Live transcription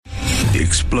The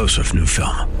explosive new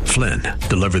film, Flynn,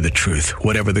 deliver the truth,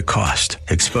 whatever the cost,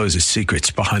 exposes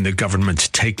secrets behind the government's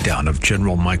takedown of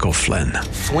General Michael Flynn.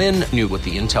 Flynn knew what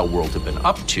the intel world had been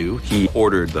up to. He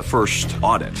ordered the first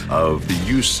audit of the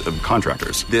use of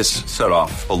contractors. This set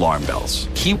off alarm bells.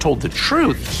 He told the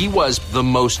truth. He was the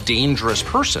most dangerous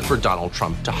person for Donald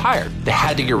Trump to hire. They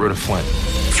had to get rid of Flynn.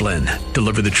 Flynn,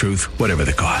 deliver the truth, whatever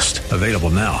the cost. Available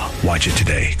now. Watch it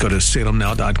today. Go to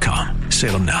salemnow.com.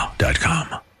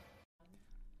 salemnow.com.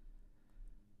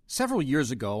 Several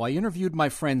years ago, I interviewed my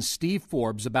friend Steve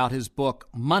Forbes about his book,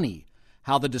 Money,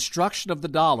 How the Destruction of the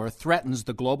Dollar Threatens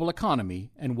the Global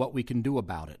Economy and What We Can Do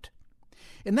About It.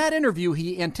 In that interview,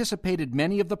 he anticipated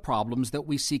many of the problems that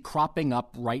we see cropping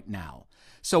up right now.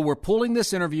 So we're pulling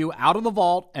this interview out of the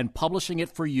vault and publishing it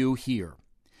for you here.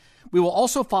 We will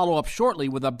also follow up shortly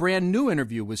with a brand new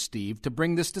interview with Steve to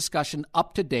bring this discussion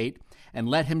up to date and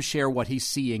let him share what he's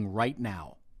seeing right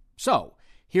now. So,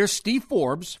 here's Steve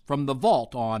Forbes from The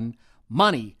Vault on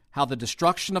Money, How the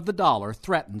Destruction of the Dollar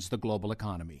Threatens the Global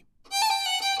Economy.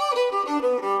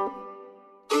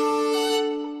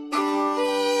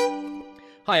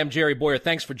 Hi, I'm Jerry Boyer.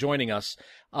 Thanks for joining us.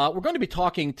 We're going to be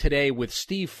talking today with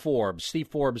Steve Forbes. Steve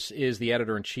Forbes is the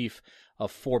editor-in-chief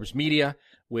of Forbes Media,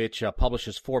 which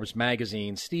publishes Forbes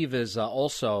magazine. Steve is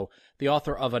also the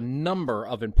author of a number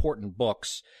of important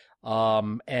books.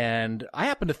 And I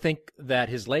happen to think that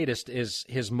his latest is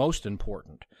his most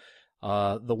important,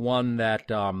 the one that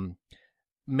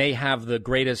may have the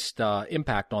greatest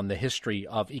impact on the history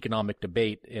of economic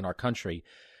debate in our country.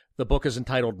 The book is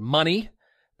entitled Money.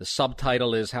 The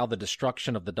subtitle is How the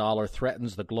Destruction of the Dollar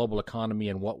Threatens the Global Economy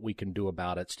and What We Can Do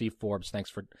About It. Steve Forbes,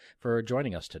 thanks for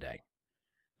joining us today.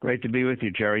 Great to be with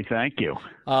you, Jerry. Thank you.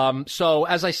 So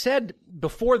as I said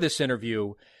before this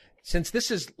interview, since this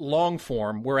is long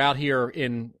form, we're out here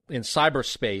in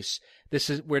cyberspace.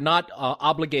 We're not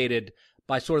obligated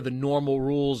by sort of the normal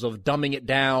rules of dumbing it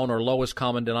down or lowest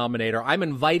common denominator. I'm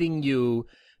inviting you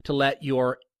to let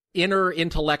your inner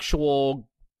intellectual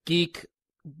geek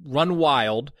run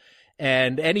wild,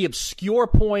 and any obscure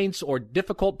points or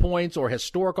difficult points or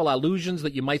historical allusions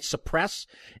that you might suppress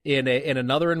in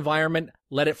another environment,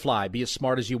 let it fly. Be as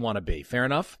smart as you want to be. Fair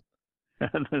enough?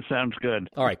 That sounds good.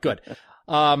 All right, good.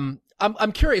 I'm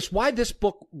curious, why this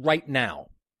book right now?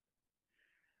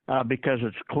 Because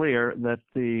it's clear that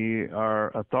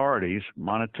our authorities,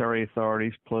 monetary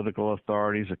authorities, political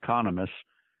authorities, economists,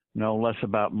 know less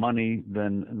about money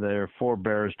than their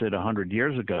forebears did 100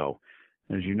 years ago.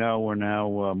 As you know, we're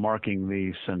now marking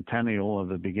the centennial of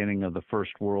the beginning of the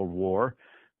First World War,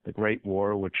 the Great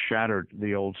War, which shattered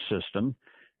the old system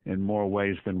in more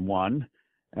ways than one.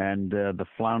 And the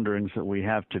flounderings that we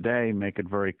have today make it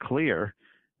very clear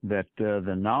that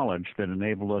the knowledge that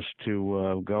enabled us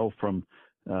to go from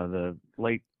the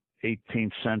late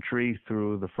 18th century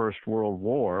through the First World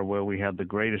War, where we had the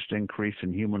greatest increase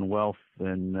in human wealth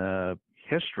in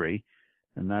history,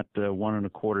 in that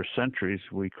 1.25 centuries,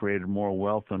 we created more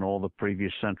wealth than all the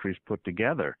previous centuries put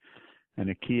together. And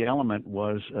a key element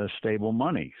was stable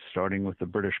money, starting with the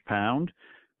British pound.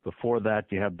 Before that,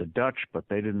 you have the Dutch, but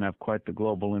they didn't have quite the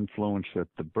global influence that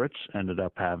the Brits ended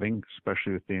up having,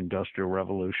 especially with the Industrial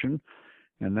Revolution.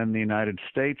 And then the United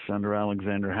States, under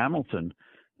Alexander Hamilton,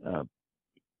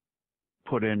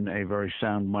 put in a very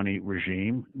sound money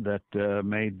regime that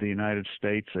made the United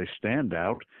States a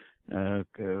standout,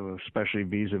 especially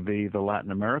vis-a-vis the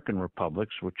Latin American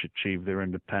republics, which achieved their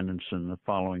independence in the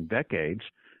following decades,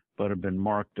 but have been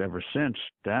marked ever since,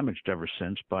 damaged ever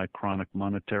since, by chronic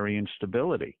monetary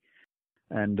instability.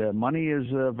 And money is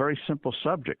a very simple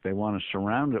subject. They want to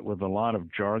surround it with a lot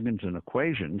of jargons and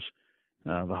equations.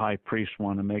 The high priests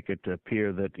want to make it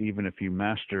appear that even if you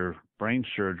master brain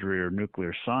surgery or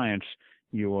nuclear science,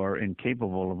 you are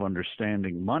incapable of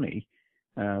understanding money,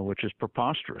 which is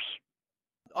preposterous.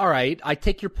 All right, I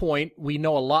take your point. We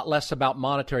know a lot less about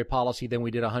monetary policy than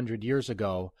we did 100 years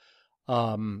ago.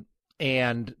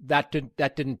 And that didn't,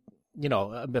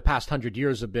 the past 100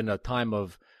 years have been a time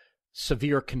of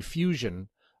severe confusion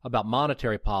about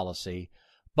monetary policy.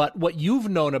 But what you've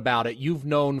known about it, you've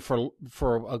known for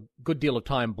a good deal of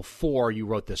time before you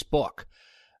wrote this book.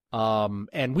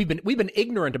 And we've been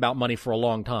ignorant about money for a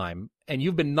long time, and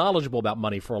you've been knowledgeable about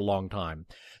money for a long time.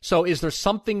 So is there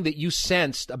something that you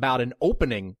sensed about an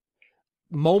opening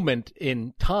moment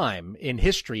in time, in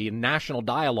history, in national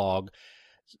dialogue,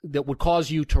 that would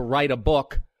cause you to write a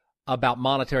book about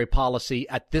monetary policy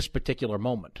at this particular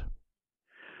moment?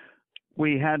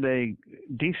 We had a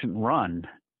decent run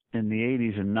in the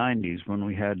 80s and 90s when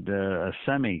we had a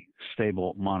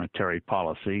semi-stable monetary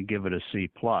policy, give it a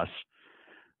C+.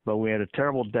 but we had a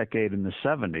terrible decade in the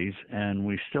 70s, and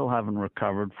we still haven't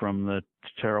recovered from the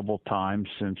terrible times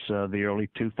since the early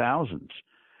 2000s.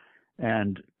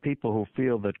 And people who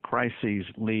feel that crises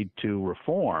lead to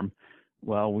reform,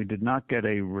 well, we did not get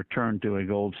a return to a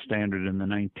gold standard in the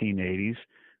 1980s.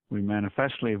 We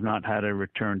manifestly have not had a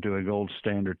return to a gold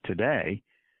standard today.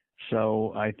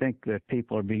 So I think that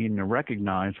people are beginning to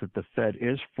recognize that the Fed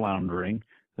is floundering,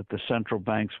 that the central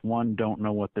banks, one, don't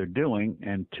know what they're doing,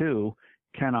 and two,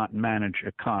 cannot manage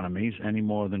economies any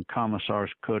more than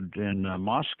commissars could in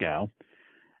Moscow.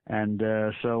 And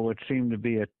so it seemed to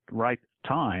be a right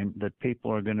time that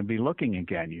people are going to be looking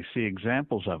again. You see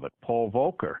examples of it. Paul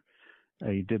Volcker,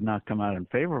 he did not come out in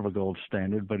favor of a gold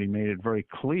standard, but he made it very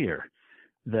clear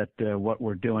that what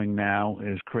we're doing now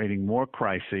is creating more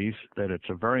crises, that it's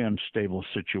a very unstable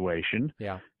situation.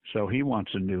 Yeah. So he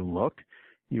wants a new look.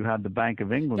 You had the Bank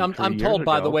of England. I'm told,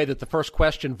 by the way, that the first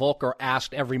question Volcker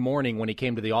asked every morning when he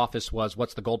came to the office was,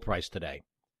 "What's the gold price today?"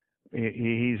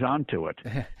 He's onto it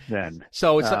then.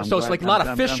 So it's like not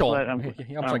official.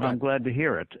 I'm glad to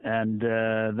hear it. And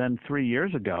then 3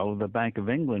 years ago, the Bank of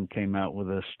England came out with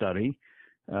a study.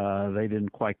 They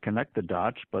didn't quite connect the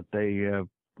dots, but they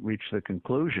reached the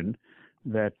conclusion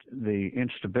that the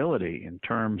instability in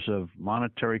terms of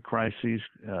monetary crises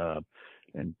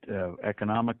and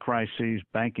economic crises,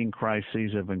 banking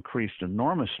crises have increased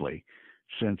enormously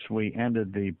since we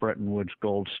ended the Bretton Woods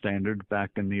gold standard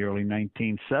back in the early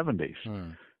 1970s.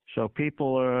 So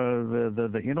people are,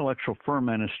 the intellectual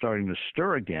ferment is starting to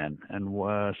stir again. And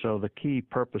so the key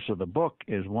purpose of the book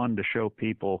is, one, to show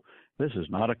people this is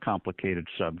not a complicated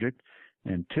subject,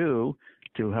 and two,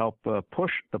 to help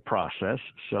push the process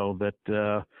so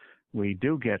that we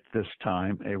do get this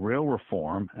time a real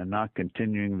reform and not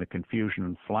continuing the confusion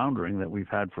and floundering that we've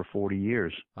had for 40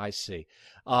 years. I see.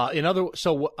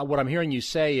 So what I'm hearing you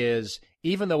say is,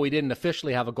 even though we didn't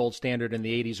officially have a gold standard in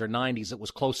the 80s or 90s, it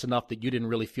was close enough that you didn't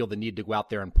really feel the need to go out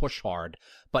there and push hard.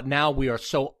 But now we are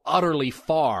so utterly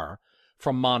far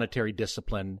from monetary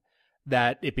discipline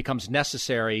that it becomes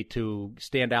necessary to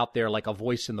stand out there like a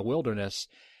voice in the wilderness.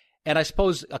 And I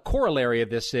suppose a corollary of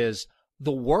this is,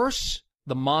 the worse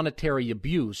the monetary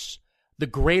abuse, the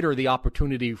greater the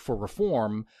opportunity for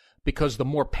reform, because the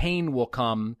more pain will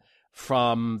come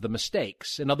from the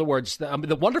mistakes. In other words,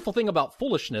 the wonderful thing about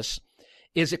foolishness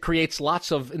is it creates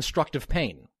lots of instructive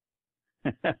pain.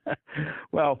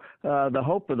 Well, the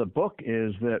hope of the book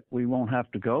is that we won't have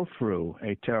to go through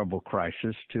a terrible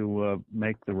crisis to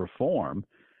make the reform,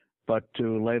 but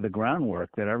to lay the groundwork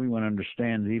that everyone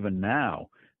understands even now.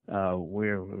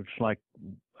 It's like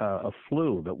a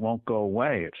flu that won't go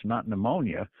away. It's not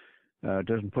pneumonia. It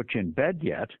doesn't put you in bed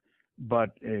yet, but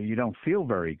you don't feel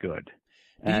very good.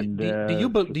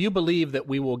 Do you believe that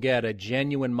we will get a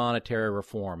genuine monetary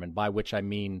reform, and by which I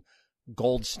mean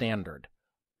gold standard,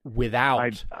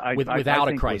 without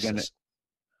a crisis?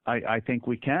 I think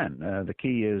we can. The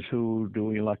key is, who do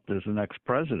we elect as the next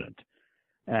president?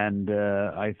 And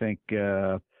I think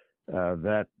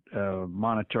that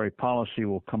monetary policy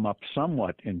will come up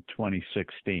somewhat in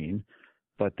 2016,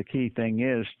 but the key thing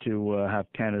is to have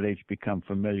candidates become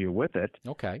familiar with it,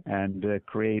 and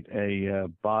create a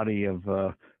body of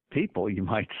people, you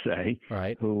might say,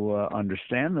 right, who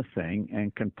understand the thing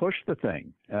and can push the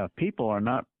thing. People are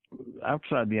not,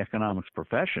 outside the economics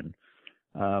profession,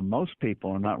 most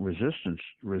people are not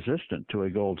resistant to a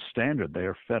gold standard. They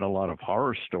are fed a lot of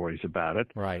horror stories about it,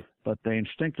 right, but they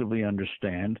instinctively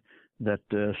understand that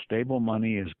stable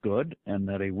money is good, and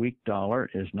that a weak dollar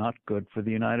is not good for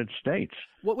the United States.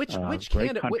 Which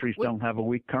great countries don't have a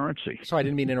weak currency. Sorry, I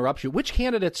didn't mean to interrupt you. Which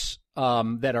candidates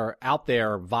that are out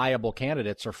there, viable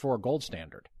candidates, are for a gold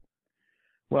standard?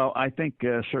 Well, I think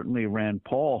certainly Rand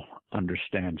Paul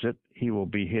understands it. He will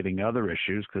be hitting other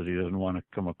issues because he doesn't want to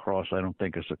come across, I don't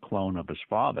think, as a clone of his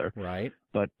father. Right.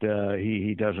 But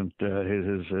he doesn't.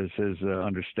 His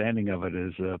understanding of it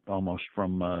is almost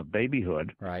from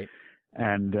babyhood. Right.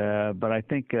 And but I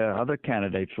think other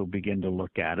candidates will begin to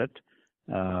look at it.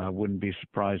 Wouldn't be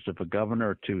surprised if a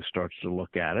governor or two starts to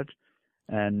look at it.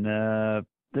 And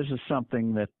this is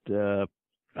something that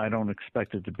I don't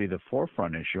expect it to be the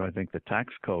forefront issue. I think the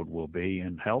tax code will be,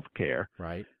 in health care.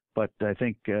 Right. But I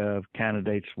think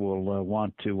candidates will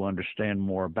want to understand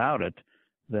more about it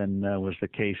than was the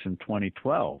case in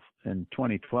 2012. In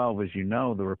 2012, as you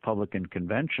know, the Republican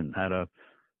convention had a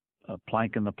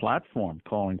plank in the platform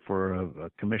calling for a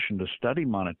commission to study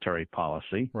monetary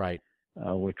policy, right,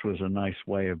 which was a nice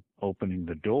way of opening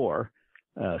the door,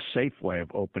 a safe way of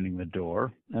opening the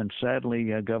door. And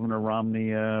sadly, Governor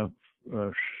Romney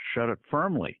shut it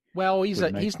firmly. Well,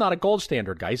 he's not a gold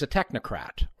standard guy. He's a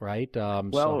technocrat, right?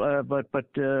 Gold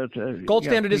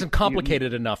standard isn't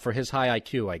complicated enough for his high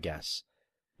IQ, I guess.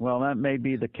 Well, that may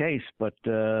be the case, but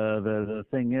the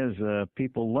thing is,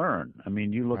 people learn. I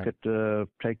mean, you look at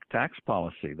take tax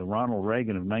policy. The Ronald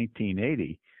Reagan of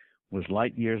 1980 was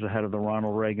light years ahead of the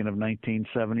Ronald Reagan of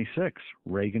 1976.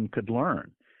 Reagan could learn.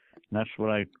 And that's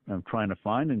what I'm trying to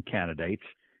find in candidates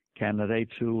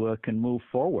who can move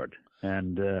forward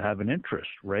and have an interest.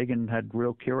 Reagan had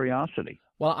real curiosity.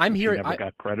 Well, I'm hearing. He never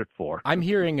got credit for. I'm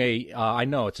hearing I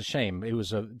know it's a shame. He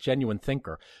was a genuine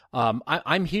thinker.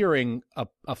 I'm hearing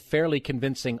a fairly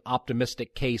convincing,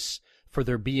 optimistic case for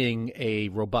there being a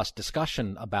robust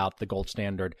discussion about the gold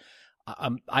standard.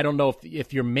 I don't know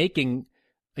if you're making,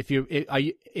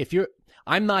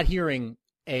 I'm not hearing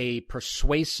a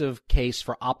persuasive case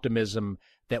for optimism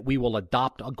that we will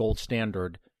adopt a gold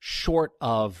standard short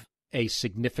of a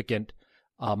significant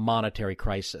monetary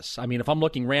crisis. I mean, if I'm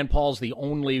looking, Rand Paul's the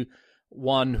only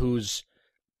one who's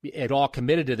at all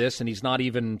committed to this, and he's not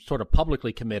even sort of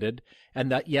publicly committed.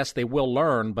 And that, yes, they will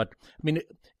learn, but I mean,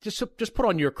 just put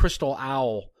on your Crystal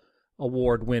Owl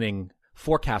award-winning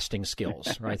forecasting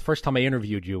skills, right? The first time I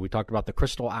interviewed you, we talked about the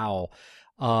Crystal Owl,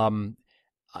 and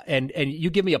you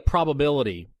give me a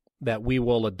probability that we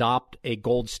will adopt a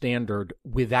gold standard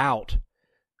without,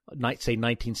 say,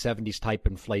 1970s type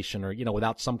inflation, or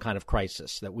without some kind of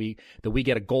crisis, that we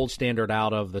get a gold standard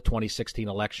out of the 2016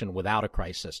 election without a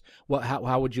crisis. Well,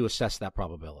 how would you assess that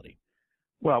probability?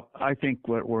 Well, I think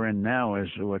what we're in now is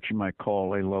what you might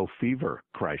call a low fever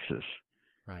crisis,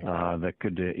 right? That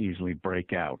could easily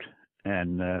break out,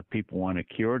 and people want a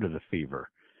cure to the fever.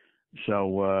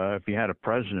 So if you had a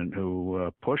president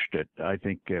who pushed it, I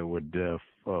think it would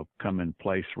come in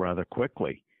place rather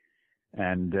quickly.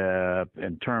 And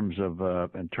in terms of a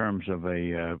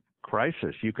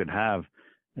crisis, you could have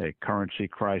a currency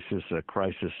crisis,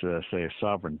 say a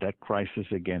sovereign debt crisis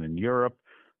again in Europe,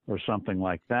 or something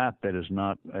like that is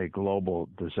not a global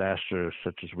disaster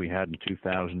such as we had in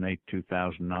 2008,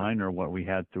 2009, or what we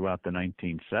had throughout the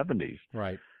 1970s.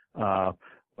 Right.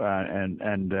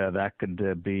 And that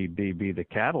could be the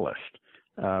catalyst.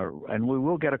 And we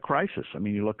will get a crisis. I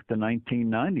mean, you look at the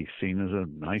 1990s, seen as a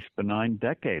nice benign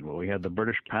decade, where we had the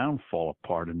British pound fall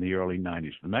apart in the early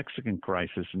 90s, the Mexican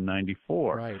crisis in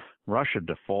 94, right. Russia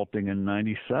defaulting in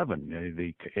 97,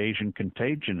 the Asian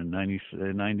contagion in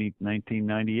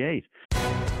 1998.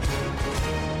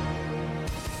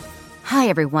 Hi,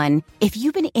 everyone. If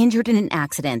you've been injured in an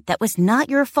accident that was not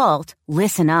your fault,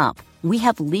 listen up. We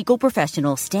have legal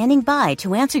professionals standing by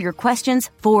to answer your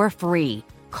questions for free.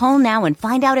 Call now and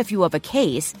find out if you have a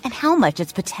case and how much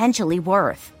it's potentially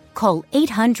worth. Call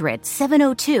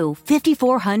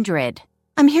 800-702-5400.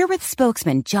 I'm here with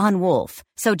spokesman John Wolf.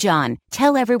 So, John,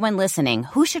 tell everyone listening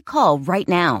who should call right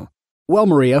now. Well,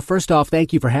 Maria, first off,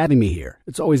 thank you for having me here.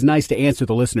 It's always nice to answer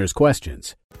the listeners'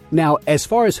 questions. Now, as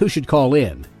far as who should call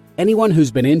in, anyone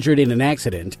who's been injured in an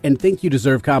accident and think you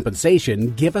deserve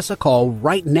compensation, give us a call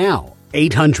right now.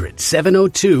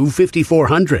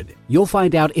 800-702-5400. You'll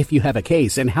find out if you have a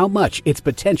case and how much it's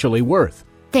potentially worth.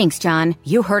 Thanks, John.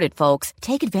 You heard it, folks.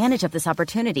 Take advantage of this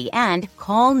opportunity and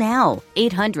call now.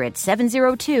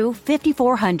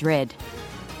 800-702-5400.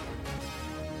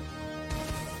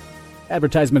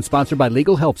 Advertisement sponsored by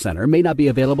Legal Help Center. May not be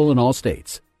available in all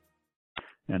states.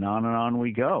 And on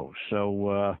we go.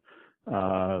 So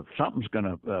something's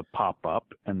going to pop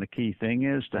up, and the key thing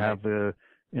is to have the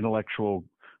intellectual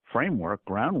framework,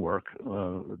 groundwork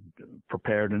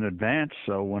prepared in advance,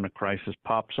 so when a crisis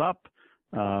pops up,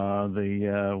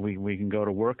 we can go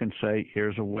to work and say,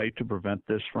 here's a way to prevent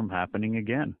this from happening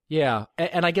again. Yeah,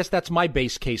 and I guess that's my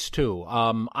base case too.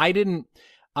 I'm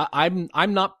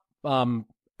not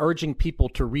urging people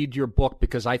to read your book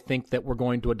because I think that we're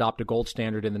going to adopt a gold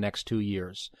standard in the next 2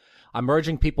 years. I'm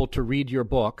urging people to read your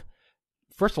book,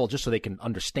 first of all, just so they can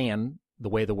understand the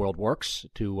way the world works,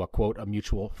 to quote a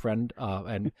mutual friend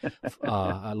and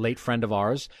a late friend of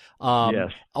ours.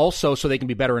 Yes. Also, so they can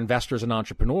be better investors and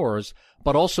entrepreneurs,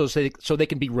 but also so they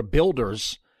can be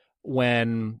rebuilders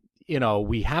when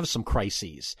we have some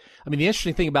crises. I mean, the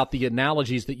interesting thing about the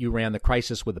analogies that you ran, the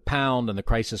crisis with the pound and the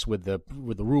crisis with the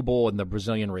ruble and the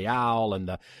Brazilian real and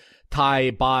the Thai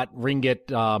baht,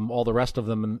 ringgit, all the rest of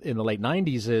them in the late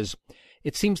 90s is,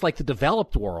 it seems like the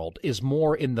developed world is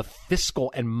more in the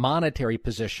fiscal and monetary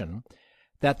position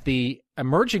that the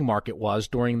emerging market was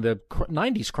during the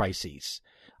 90s crises.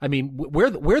 I mean,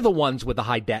 we're the ones with the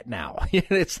high debt now.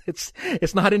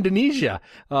 It's not Indonesia.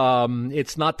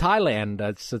 It's not Thailand.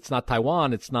 It's not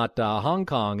Taiwan. It's not Hong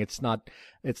Kong. It's not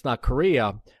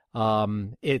Korea.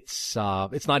 It's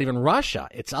not even Russia.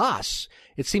 It's us.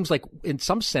 It seems like, in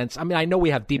some sense, I mean, I know we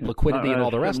have deep liquidity and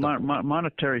all the rest of it.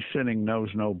 Monetary sinning knows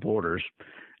no borders.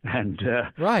 And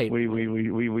right.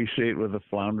 we see it with the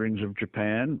flounderings of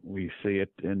Japan. We see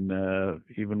it in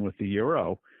even with the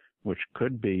euro, which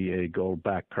could be a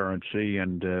gold-backed currency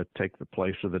and take the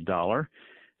place of the dollar.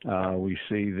 We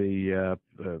see the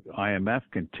IMF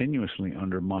continuously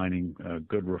undermining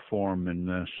good reform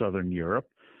in Southern Europe.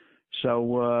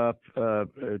 So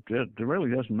it really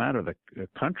doesn't matter the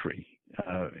country.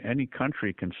 Any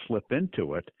country can slip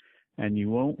into it, and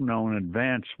you won't know in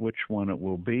advance which one it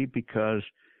will be because,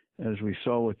 as we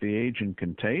saw with the Asian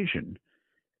contagion,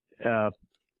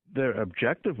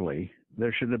 objectively,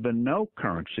 there should have been no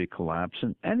currency collapse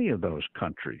in any of those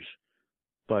countries.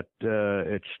 But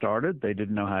it started. They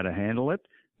didn't know how to handle it.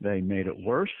 They made it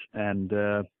worse, and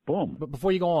boom. But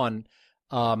before you go on,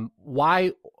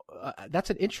 why? That's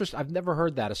an interest. I've never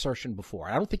heard that assertion before.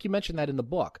 I don't think you mentioned that in the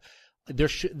book.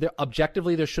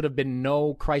 Objectively, there should have been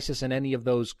no crisis in any of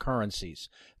those currencies.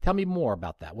 Tell me more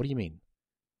about that. What do you mean?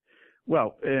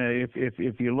 Well,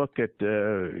 if you look at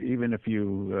even if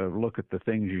you look at the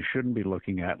things you shouldn't be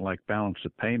looking at, like balance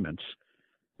of payments,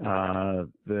 the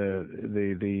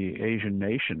Asian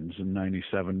nations in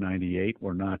 97, 98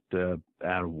 were not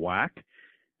out of whack.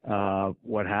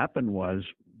 What happened was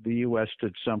the U.S.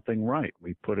 did something right.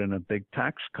 We put in a big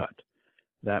tax cut.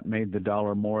 That made the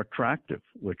dollar more attractive,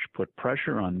 which put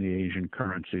pressure on the Asian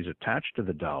currencies attached to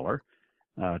the dollar.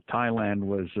 Thailand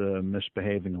was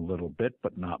misbehaving a little bit,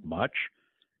 but not much.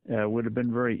 It would have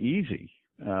been very easy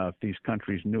if these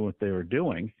countries knew what they were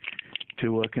doing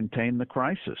to contain the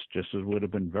crisis, just as it would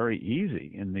have been very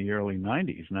easy in the early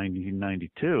 90s,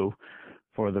 1992,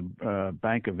 for the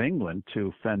Bank of England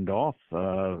to fend off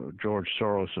George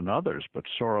Soros and others. But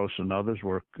Soros and others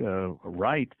were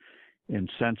right in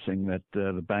sensing that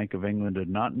the Bank of England did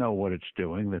not know what it's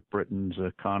doing, that Britain's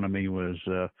economy was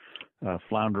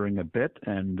floundering a bit,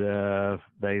 and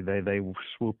they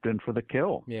swooped in for the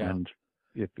kill. Yeah. And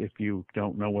if you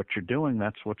don't know what you're doing,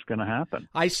 that's what's going to happen.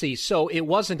 I see. So it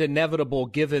wasn't inevitable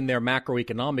given their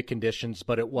macroeconomic conditions,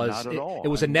 but it was not at all. It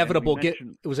was inevitable. It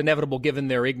was inevitable given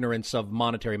their ignorance of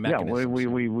monetary mechanisms. Yeah,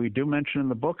 we do mention in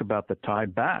the book about the Thai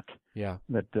baht. Yeah.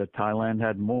 That Thailand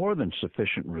had more than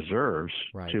sufficient reserves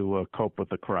right. to cope with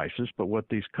the crisis. But what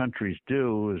these countries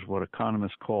do is what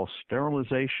economists call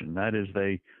sterilization. That is,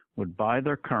 they would buy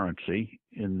their currency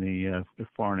in the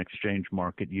foreign exchange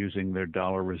market using their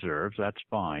dollar reserves. That's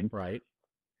fine. Right.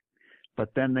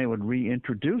 But then they would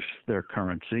reintroduce their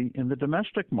currency in the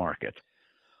domestic market.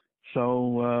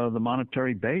 So the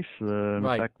monetary base, in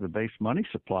right. fact, the base money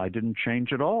supply didn't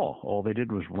change at all. All they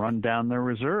did was run down their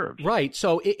reserves. Right.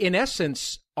 So in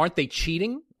essence, aren't they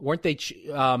cheating? Weren't they?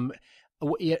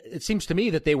 It seems to me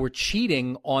that they were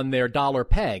cheating on their dollar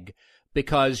peg,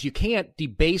 because you can't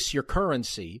debase your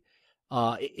currency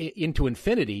into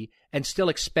infinity and still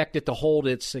expect it to hold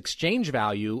its exchange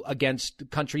value against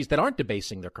countries that aren't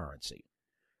debasing their currency.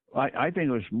 I think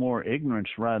it was more ignorance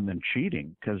rather than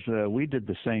cheating, because we did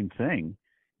the same thing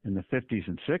in the 50s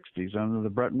and 60s under the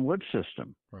Bretton Woods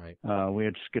system. Right. We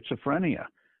had schizophrenia.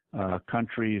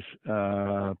 Countries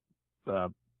would,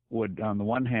 on the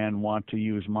one hand, want to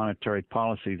use monetary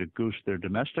policy to goose their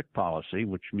domestic policy,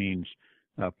 which means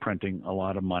printing a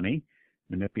lot of money,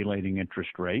 manipulating interest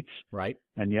rates, right,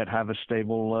 and yet have a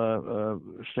stable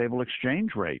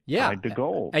exchange rate tied to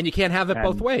gold. And you can't have it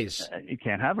both ways. You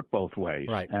can't have it both ways.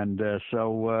 Right. And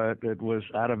so it was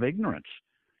out of ignorance.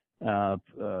 Our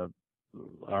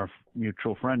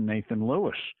mutual friend Nathan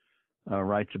Lewis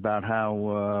writes about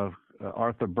how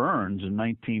Arthur Burns in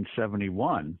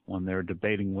 1971, when they were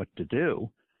debating what to do,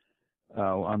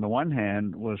 on the one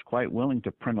hand, was quite willing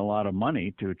to print a lot of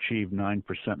money to achieve 9%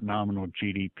 nominal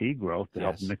GDP growth to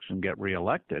help Nixon get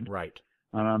reelected. Right.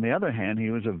 And on the other hand, he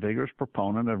was a vigorous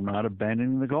proponent of not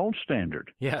abandoning the gold standard.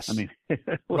 Yes. I mean,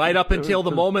 right up until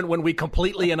the moment when we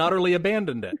completely and utterly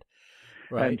abandoned it.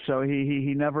 Right. And so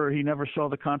he never saw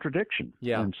the contradiction.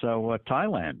 Yeah. And so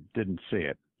Thailand didn't see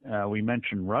it. We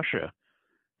mentioned Russia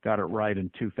got it right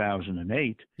in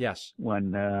 2008. Yes.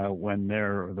 When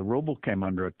the ruble came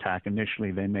under attack,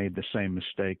 initially they made the same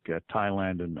mistake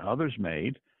Thailand and others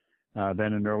made.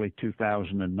 Then in early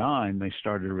 2009, they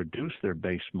started to reduce their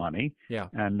base money. Yeah.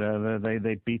 And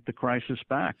they beat the crisis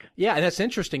back. Yeah, and that's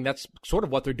interesting. That's sort of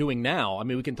what they're doing now. I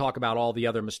mean, we can talk about all the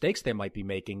other mistakes they might be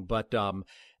making, but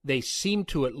they seem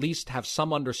to at least have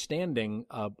some understanding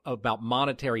about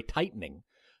monetary tightening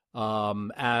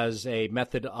as a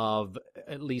method of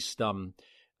at least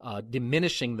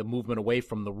diminishing the movement away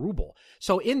from the ruble.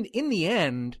 So in the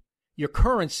end, your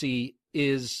currency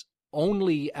is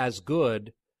only as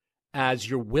good as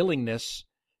your willingness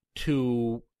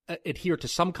to adhere to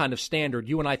some kind of standard.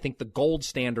 You and I think the gold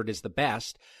standard is the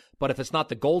best, but if it's not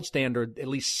the gold standard, at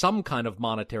least some kind of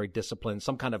monetary discipline,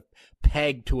 some kind of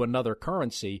peg to another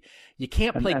currency. You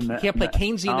can't play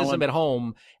Keynesianism at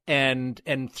home and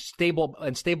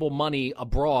stable money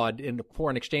abroad in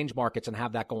foreign exchange markets and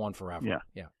have that go on forever.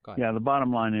 Yeah. Go ahead. Yeah. The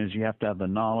bottom line is you have to have the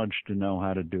knowledge to know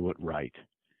how to do it right.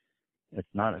 It's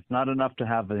not enough to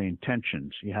have the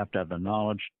intentions. You have to have the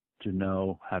knowledge to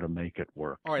know how to make it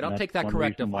work. All right, I'll take that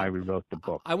corrective. Why we wrote the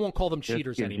book. I won't call them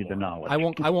cheaters anymore. anymore. You the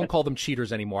knowledge. I won't call them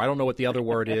cheaters anymore. I don't know what the other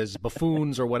word is,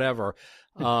 buffoons or whatever.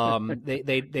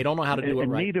 They don't know how to do it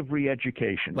right. In need of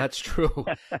re-education. That's true.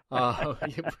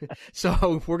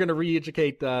 So we're going to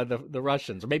re-educate the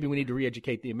Russians, or maybe we need to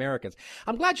re-educate the Americans.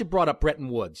 I'm glad you brought up Bretton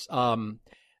Woods,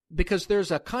 because there's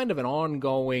a kind of an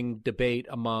ongoing debate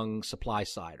among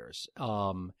supply-siders.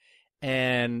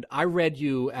 And I read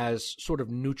you as sort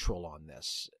of neutral on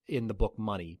this in the book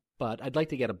Money, but I'd like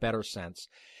to get a better sense.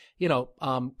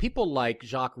 People like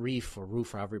Jacques Rieff, or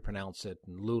Roof, however you pronounce it,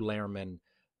 and Lou Lehrman,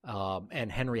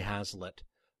 and Henry Hazlitt,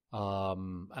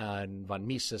 and von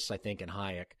Mises, I think, and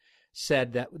Hayek,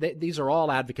 said that these are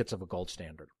all advocates of a gold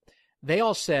standard. They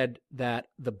all said that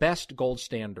the best gold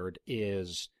standard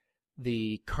is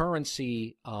the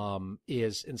currency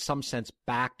is in some sense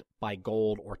backed by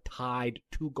gold or tied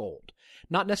to gold.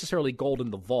 Not necessarily gold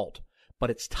in the vault, but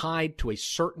it's tied to a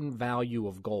certain value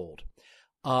of gold.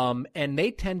 And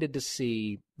they tended to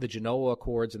see the Genoa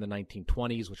Accords in the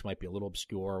 1920s, which might be a little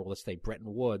obscure, or let's say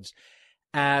Bretton Woods,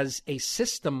 as a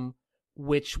system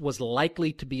which was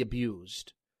likely to be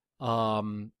abused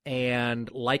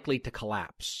and likely to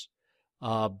collapse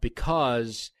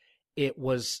because it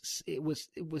was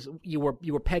you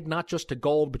were pegged not just to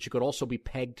gold, but you could also be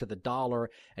pegged to the dollar,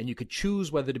 and you could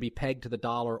choose whether to be pegged to the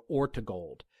dollar or to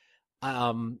gold.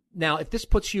 Now, if this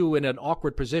puts you in an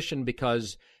awkward position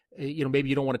because maybe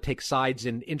you don't want to take sides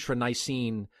in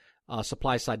intra-Nicene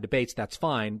supply side debates, that's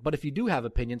fine. But if you do have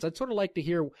opinions, I'd sort of like to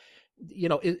hear.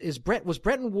 Was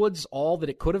Bretton Woods all that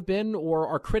it could have been, or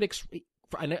are critics?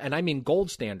 And I mean gold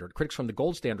standard, critics from the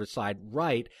gold standard side,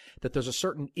 right, that there's a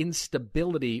certain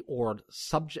instability or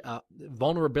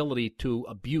vulnerability to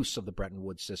abuse of the Bretton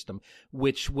Woods system,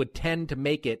 which would tend to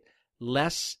make it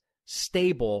less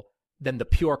stable than the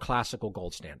pure classical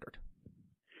gold standard?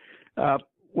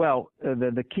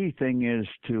 The key thing is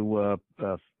to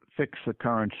fix the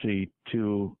currency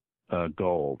to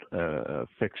gold,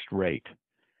 fixed rate.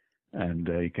 And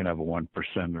you can have a 1%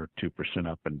 or 2%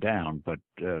 up and down, but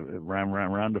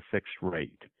around a fixed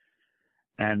rate.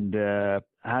 And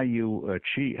how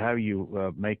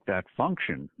you make that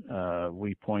function,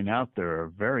 we point out there are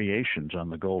variations on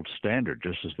the gold standard,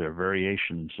 just as there are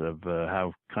variations of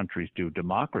how countries do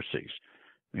democracies.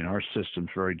 I mean, our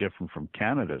system's very different from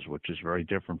Canada's, which is very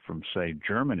different from, say,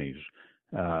 Germany's,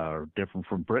 or different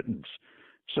from Britain's.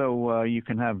 So you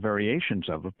can have variations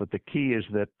of it, but the key is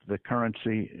that the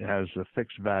currency has a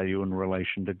fixed value in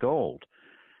relation to gold.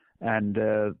 And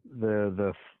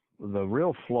the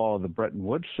real flaw of the Bretton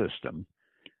Woods system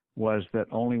was that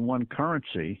only one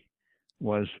currency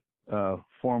was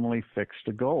formally fixed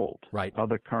to gold. Right.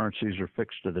 Other currencies are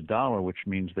fixed to the dollar, which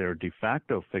means they're de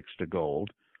facto fixed to gold.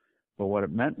 But what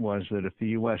it meant was that if the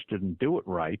U.S. didn't do it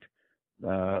right,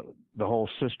 the whole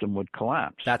system would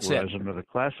collapse. Whereas under the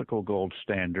classical gold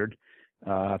standard,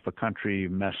 if a country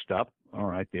messed up, all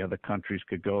right, the other countries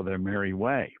could go their merry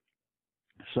way.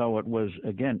 So it was,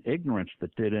 again, ignorance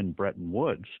that did in Bretton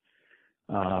Woods,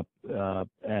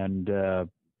 and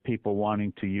people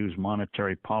wanting to use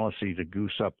monetary policy to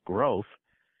goose up growth,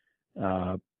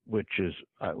 which is,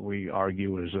 we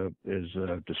argue, is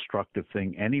a destructive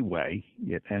thing anyway.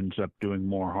 It ends up doing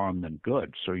more harm than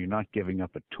good. So you're not giving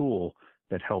up a tool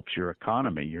that helps your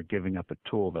economy. You're giving up a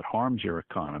tool that harms your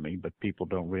economy, but people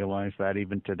don't realize that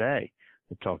even today.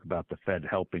 They talk about the Fed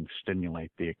helping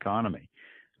stimulate the economy.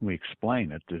 We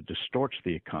explain it distorts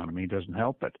the economy, doesn't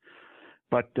help it.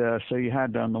 But so you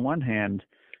had, on the one hand,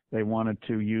 they wanted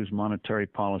to use monetary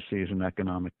policy as an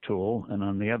economic tool, and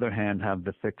on the other hand, have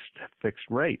the fixed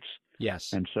rates.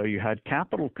 Yes. And so you had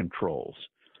capital controls.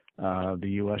 The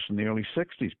U.S. in the early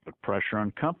 60s put pressure on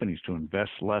companies to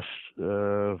invest less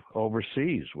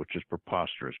overseas, which is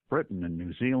preposterous. Britain and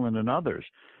New Zealand and others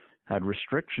had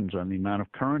restrictions on the amount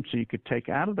of currency you could take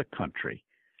out of the country.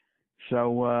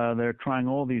 So they're trying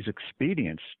all these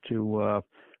expedients to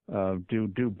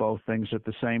do both things at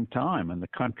the same time. And the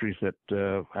countries that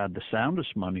had the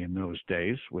soundest money in those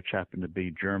days, which happened to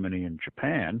be Germany and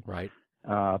Japan, right,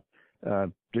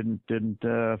 didn't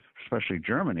especially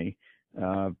Germany,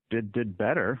 did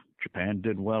better. Japan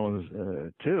did well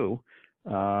too,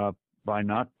 but by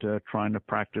not trying to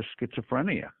practice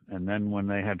schizophrenia. And then when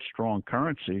they had strong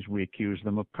currencies, we accused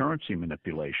them of currency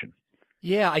manipulation.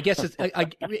 Yeah, I guess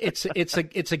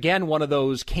it's again one of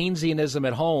those Keynesianism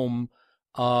at home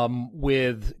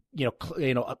with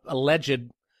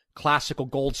alleged classical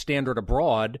gold standard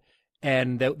abroad,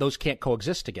 and those can't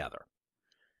coexist together.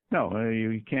 No,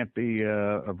 you can't be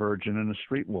a virgin and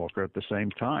a streetwalker at the same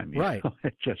time. Right.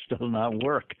 It just does not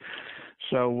work.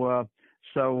 So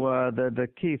the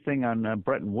key thing on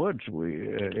Bretton Woods,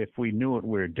 if we knew what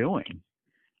we were doing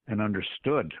and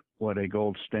understood what a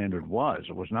gold standard was,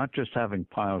 it was not just having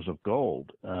piles of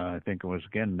gold. I think it was,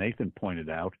 again, Nathan pointed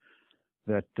out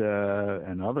that,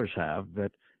 and others have,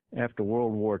 that after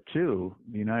World War II,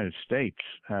 the United States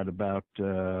had about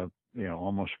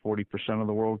almost 40% of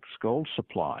the world's gold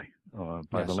supply.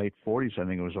 By the late 40s, I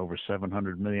think it was over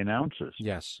 700 million ounces.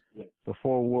 Yes.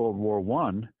 Before World War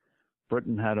I,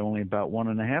 Britain had only about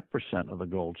 1.5% of the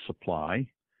gold supply,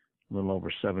 a little over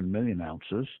 7 million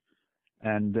ounces,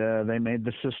 and they made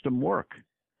the system work.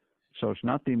 So it's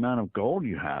not the amount of gold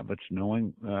you have, it's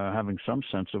knowing, having some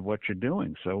sense of what you're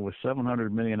doing. So with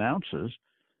 700 million ounces,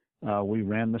 we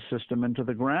ran the system into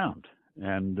the ground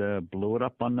and blew it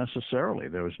up unnecessarily.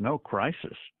 There was no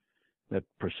crisis that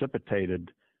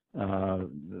precipitated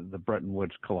the Bretton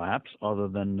Woods collapse other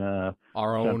than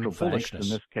our own foolishness. Banks,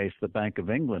 in this case, the Bank of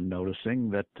England, noticing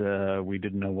that we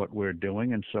didn't know what we were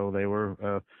doing, and so they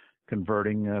were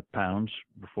converting pounds,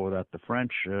 before that the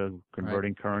French,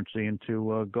 converting currency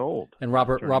into gold. And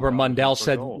Robert Mundell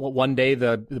said one day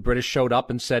the British showed up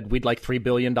and said, "We'd like $3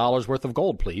 billion worth of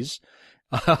gold, please."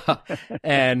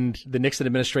 And the Nixon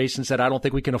administration said, "I don't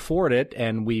think we can afford it,"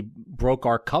 and we broke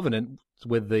our covenant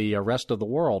with the rest of the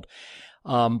world.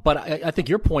 But I think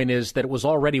your point is that it was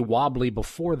already wobbly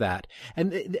before that.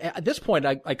 And at this point,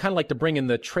 I kind of like to bring in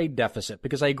the trade deficit,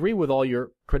 because I agree with all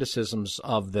your criticisms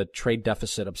of the trade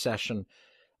deficit obsession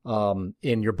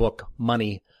in your book,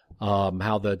 Money,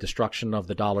 how the destruction of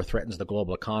the dollar threatens the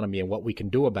global economy and what we can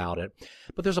do about it.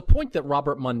 But there's a point that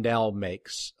Robert Mundell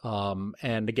makes,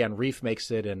 and again, Reif makes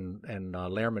it and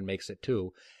Lehrman makes it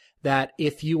too, that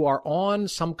if you are on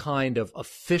some kind of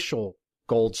official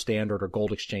gold standard or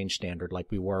gold exchange standard,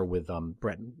 like we were with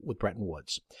Bretton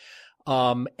Woods,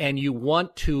 and you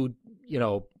want to,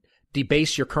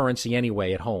 debase your currency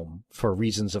anyway at home for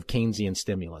reasons of Keynesian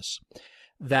stimulus,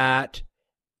 that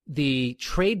the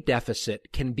trade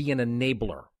deficit can be an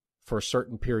enabler for a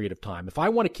certain period of time. If I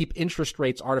want to keep interest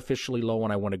rates artificially low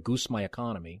and I want to goose my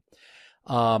economy,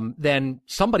 then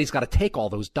somebody's got to take all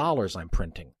those dollars I'm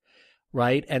printing,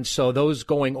 right? And so those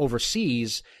going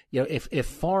overseas, if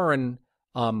foreign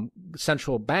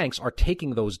central banks are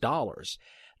taking those dollars,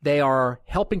 they are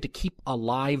helping to keep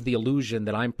alive the illusion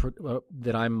that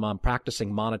I'm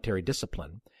practicing monetary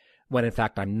discipline, when in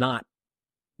fact I'm not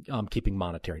keeping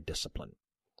monetary discipline.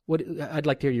 I'd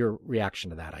like to hear your reaction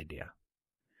to that idea.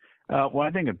 Well, I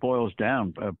think it boils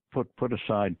down, put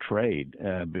aside trade,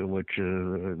 which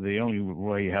the only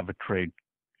way you have a trade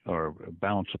or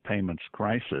balance of payments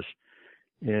crisis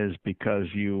is because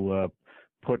you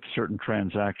put certain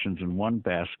transactions in one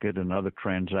basket and other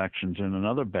transactions in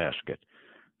another basket.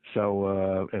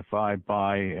 So if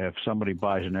somebody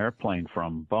buys an airplane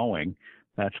from Boeing,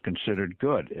 that's considered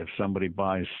good. If somebody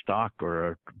buys stock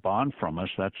or a bond from us,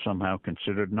 that's somehow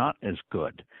considered not as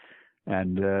good.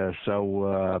 And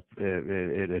so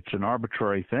it's an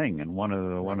arbitrary thing. And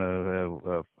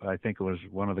I think it was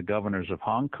one of the governors of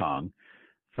Hong Kong,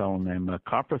 a fellow named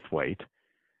Copperthwaite,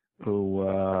 who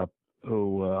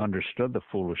understood the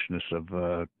foolishness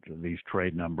of these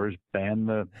trade numbers, banned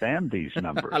these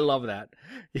numbers. I love that.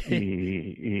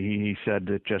 he said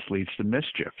it just leads to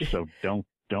mischief. So don't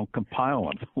compile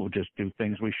them. We'll just do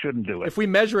things we shouldn't do. If we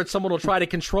measure it, someone will try to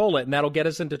control it, and that'll get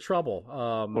us into trouble.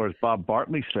 Or as Bob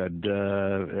Bartley said,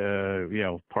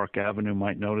 Park Avenue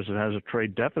might notice it has a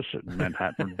trade deficit, and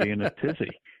Manhattan would be in a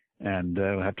tizzy, and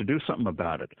have to do something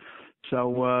about it. So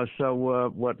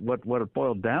what it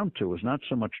boiled down to was not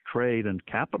so much trade and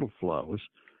capital flows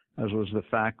as was the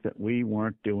fact that we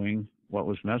weren't doing what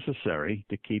was necessary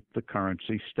to keep the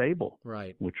currency stable,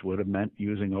 right? Which would have meant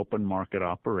using open market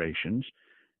operations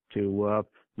to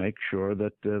make sure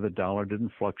that the dollar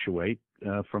didn't fluctuate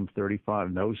from 35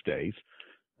 in those days,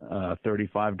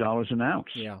 $35 an ounce.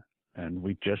 Yeah. And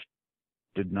we just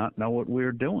did not know what we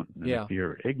were doing. And yeah. If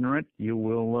you're ignorant, you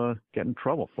will get in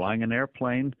trouble. Flying an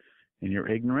airplane and you're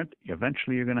ignorant,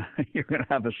 eventually you're gonna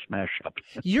have a smash up.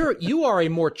 You are a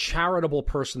more charitable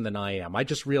person than I am. I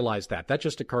just realized that. That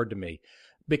just occurred to me,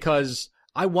 because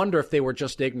I wonder if they were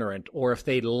just ignorant or if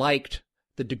they liked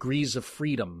the degrees of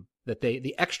freedom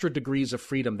the extra degrees of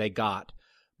freedom they got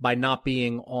by not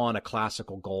being on a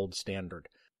classical gold standard?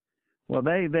 Well,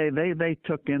 they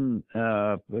took in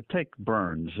take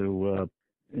Burns, who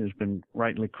has been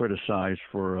rightly criticized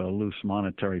for a loose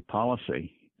monetary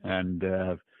policy, and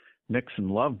Nixon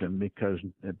loved him because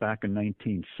back in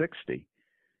 1960,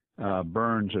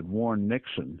 Burns had warned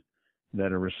Nixon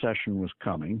that a recession was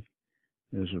coming.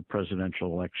 It was a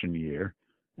presidential election year,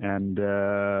 and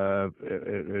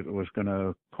it was going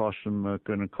to cost him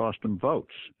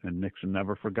votes, and Nixon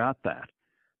never forgot that.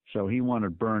 So he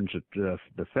wanted Burns at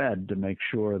the Fed to make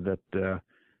sure that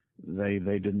they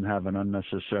didn't have an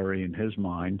unnecessary, in his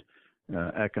mind,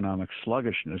 economic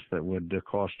sluggishness that would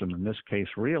cost him, in this case,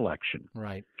 re-election.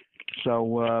 Right.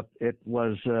 So it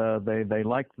was they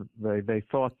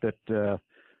thought that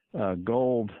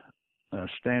gold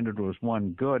standard was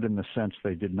one good in the sense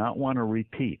they did not want a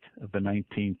repeat of the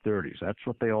 1930s. That's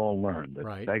what they all learned. That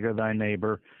right. Beggar thy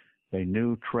neighbor. They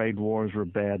knew trade wars were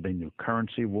bad. They knew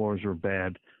currency wars were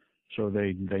bad. So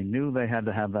they knew they had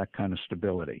to have that kind of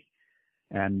stability.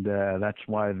 And that's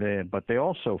why but they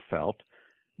also felt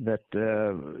that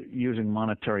using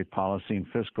monetary policy and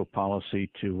fiscal policy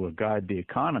to guide the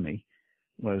economy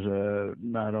was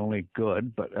not only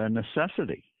good, but a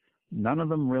necessity. None of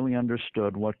them really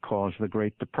understood what caused the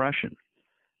Great Depression,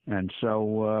 and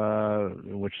so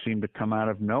which seemed to come out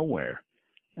of nowhere.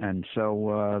 And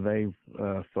so they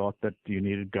thought that you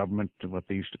needed government, what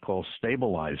they used to call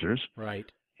stabilizers. Right.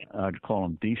 I'd call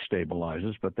them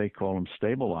destabilizers, but they call them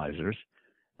stabilizers.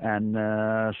 And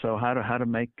so how to have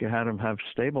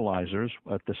stabilizers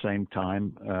at the same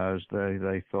time as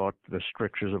they thought the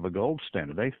strictures of a gold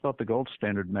standard. They thought the gold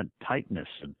standard meant tightness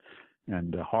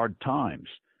and hard times.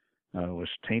 It was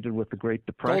tainted with the Great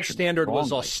Depression. Gold standard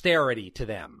was austerity to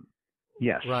them.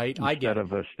 Yes. Right. I get it.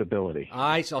 Instead of stability.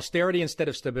 Austerity instead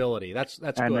of stability. That's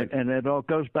good. And it all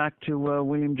goes back to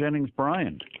William Jennings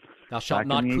Bryan. Thou shalt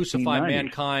not crucify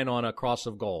mankind on a cross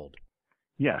of gold.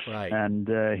 Yes. Right. And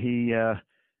he,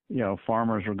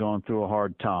 farmers were going through a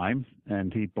hard time,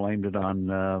 and he blamed it on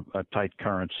a tight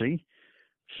currency.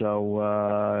 So,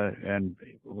 and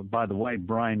by the way,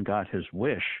 Bryan got his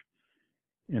wish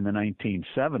in the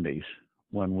 1970s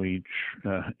when we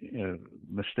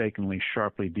mistakenly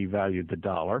sharply devalued the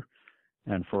dollar.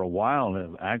 And for a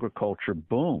while, agriculture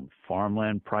boomed.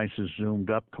 Farmland prices zoomed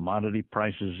up, commodity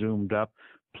prices zoomed up,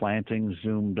 planting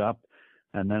zoomed up,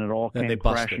 and then it all came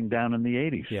crashing down in the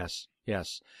 80s.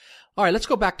 Yes. All right, let's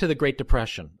go back to the Great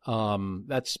Depression.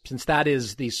 Since that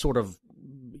is the sort of,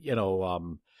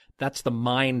 that's the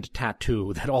mind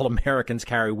tattoo that all Americans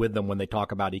carry with them when they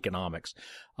talk about economics.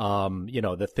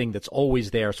 The thing that's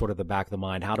always there, sort of the back of the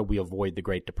mind. How do we avoid the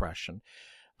Great Depression?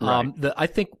 Right. I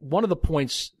think one of the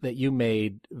points that you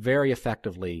made very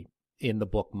effectively in the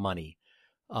book Money,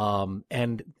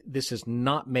 and this is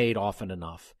not made often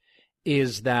enough,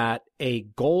 is that a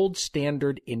gold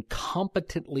standard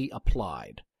incompetently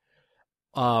applied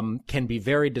can be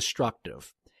very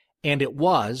destructive. And it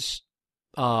was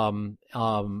in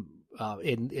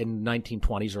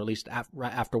 1920s, or at least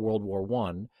after World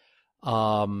War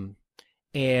I.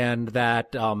 And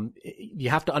that you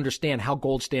have to understand how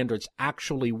gold standards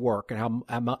actually work and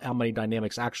how many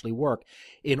dynamics actually work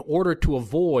in order to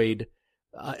avoid,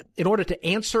 in order to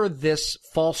answer this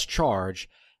false charge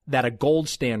that a gold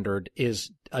standard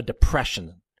is a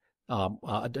depression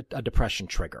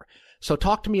trigger. So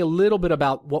talk to me a little bit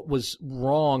about what was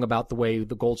wrong about the way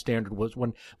the gold standard was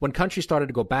when countries started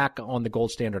to go back on the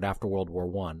gold standard after World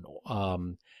War I.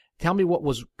 Tell me what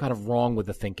was kind of wrong with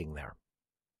the thinking there.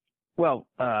 Well,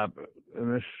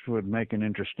 this would make an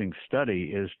interesting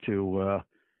study, is to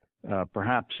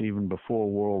perhaps even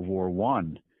before World War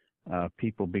I,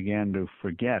 people began to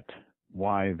forget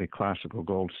why the classical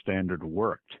gold standard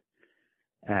worked.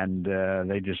 And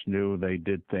they just knew they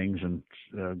did things and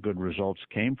good results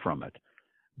came from it.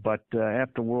 But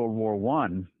after World War I,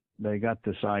 they got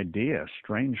this idea,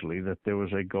 strangely, that there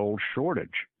was a gold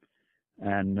shortage,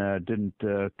 and didn't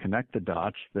connect the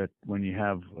dots that when you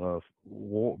have a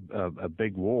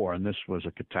big war, and this was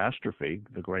a catastrophe,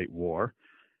 the Great War,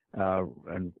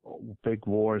 and big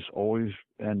wars always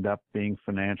end up being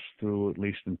financed through, at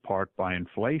least in part, by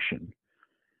inflation,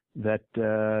 that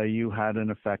you had,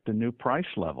 in effect, a new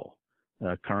price level.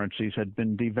 Currencies had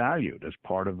been devalued as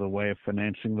part of the way of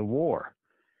financing the war.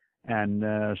 And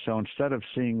so instead of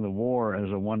seeing the war as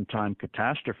a one-time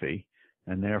catastrophe,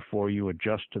 and therefore you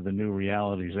adjust to the new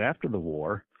realities after the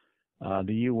war,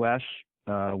 the U.S.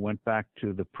 Went back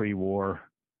to the pre-war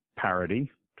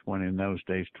parity, in those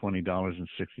days,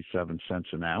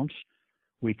 $20.67 an ounce.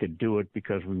 We could do it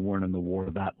because we weren't in the war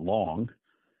that long,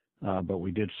 but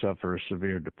we did suffer a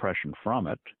severe depression from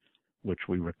it. which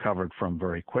we recovered from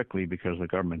very quickly because the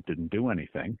government didn't do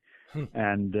anything. But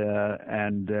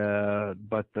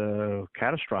the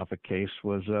catastrophic case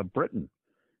was Britain,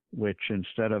 which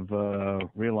instead of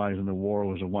realizing the war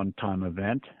was a one-time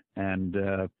event and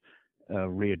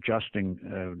readjusting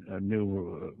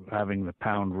having the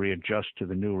pound readjust to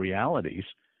the new realities,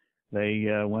 they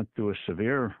went through a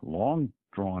severe, long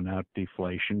drawn-out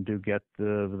deflation to get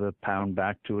the pound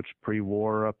back to its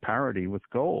pre-war parity with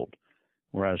gold.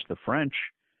 Whereas the French,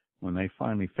 when they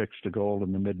finally fixed the gold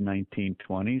in the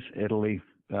mid-1920s, Italy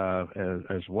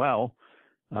as well,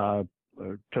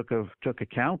 took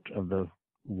account of the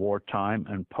wartime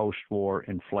and post-war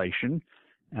inflation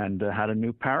and had a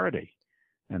new parity.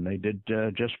 And they did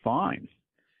just fine.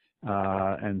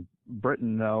 And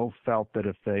Britain, though, felt that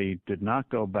if they did not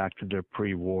go back to their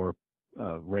pre-war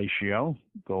ratio,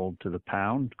 gold to the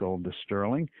pound, gold to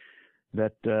sterling,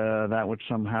 that would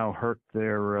somehow hurt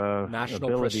their national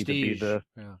ability prestige. To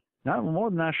be not more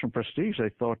than national prestige.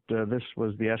 They thought this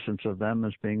was the essence of them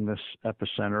as being this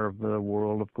epicenter of the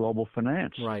world of global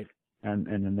finance. Right. And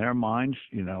in their minds,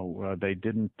 they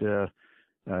didn't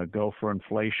go for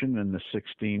inflation in the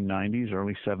 1690s,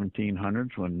 early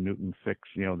 1700s, when Newton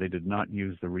fixed. They did not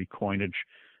use the Recoinage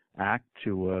Act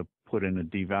to put in a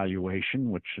devaluation,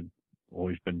 which had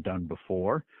always been done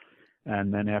before.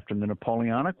 And then after the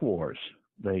Napoleonic Wars,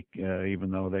 they even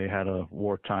though they had a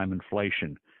wartime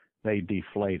inflation, they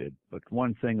deflated. But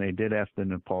one thing they did after the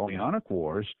Napoleonic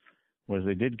Wars was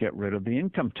they did get rid of the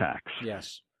income tax.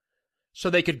 Yes. So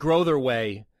they could grow their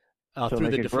way through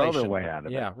the deflation. Grow their way out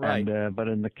of it. Yeah, right. But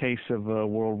in the case of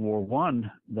World War I,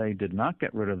 they did not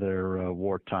get rid of their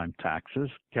wartime taxes,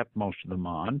 kept most of them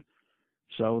on.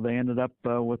 So they ended up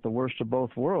with the worst of both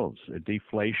worlds,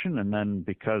 deflation, and then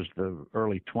because the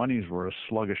early 20s were a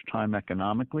sluggish time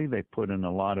economically, they put in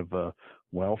a lot of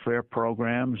welfare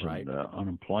programs and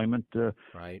unemployment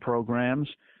programs,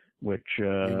 which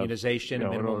unionization,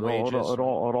 minimum wages. It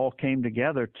all came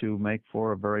together to make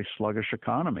for a very sluggish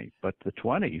economy. But the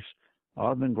 20s,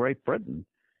 other than Great Britain,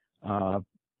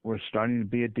 were starting to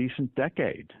be a decent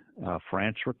decade.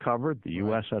 France recovered. The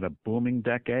U.S. had a booming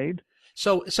decade.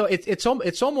 So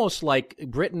it's almost like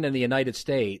Britain and the United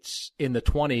States in the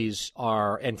 20s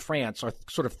and France are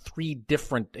sort of three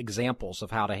different examples of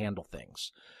how to handle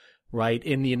things, right?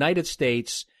 In the United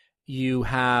States, you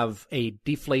have a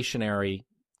deflationary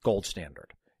gold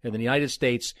standard. In the United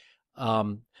States,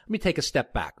 let me take a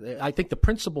step back. I think the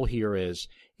principle here is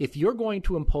if you're going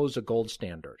to impose a gold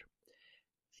standard,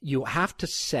 you have to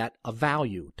set a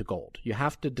value to gold. You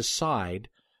have to decide,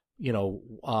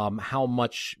 how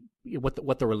much,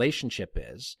 what the relationship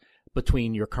is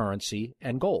between your currency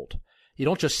and gold. You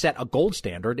don't just set a gold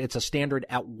standard. It's a standard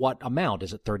at what amount?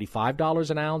 Is it $35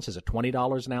 an ounce? Is it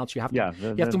 $20 an ounce? You have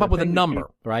to come up with a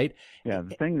number, right? Yeah.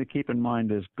 The thing to keep in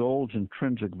mind is gold's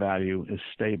intrinsic value is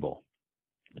stable.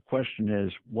 The question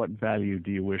is, what value do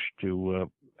you wish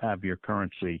to have your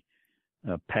currency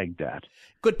pegged at?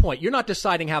 Good point. You're not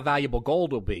deciding how valuable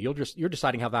gold will be. You're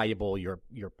deciding how valuable your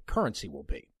currency will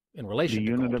be in relation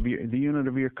to gold. The unit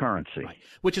of your currency. Right.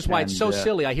 Which is why it's so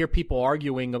silly. I hear people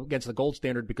arguing against the gold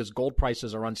standard because gold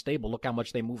prices are unstable. Look how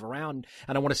much they move around.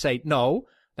 And I want to say, no,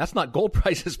 that's not gold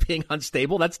prices being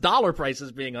unstable. That's dollar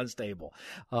prices being unstable.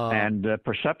 And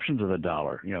perceptions of the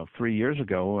dollar. 3 years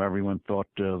ago, everyone thought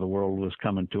the world was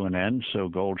coming to an end, so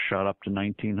gold shot up to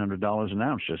 $1,900 an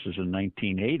ounce, just as in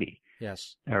 1980.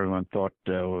 Yes. Everyone thought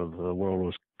the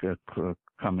world was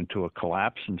coming to a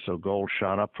collapse, and so gold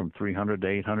shot up from $300 to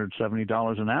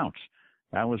 $870 an ounce.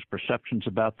 That was perceptions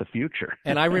about the future.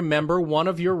 And I remember one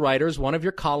of your writers, one of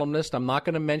your columnists, I'm not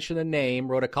going to mention a name,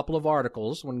 wrote a couple of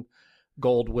articles when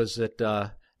gold was at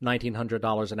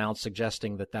 $1,900 an ounce,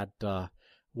 suggesting that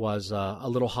was a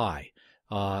little high.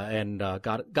 And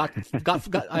that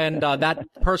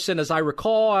person, as I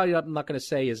recall, I'm not going to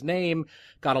say his name,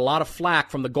 got a lot of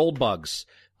flack from the gold bugs,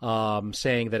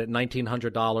 saying that at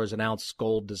 $1,900 an ounce,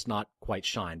 gold does not quite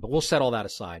shine. But we'll set all that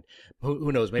aside.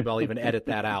 Who knows? Maybe I'll even edit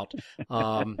that out.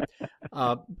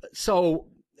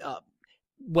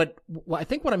 What I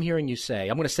think what I'm hearing you say,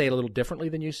 I'm going to say it a little differently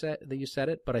than you said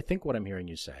it, but I think what I'm hearing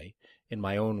you say, in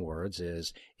my own words,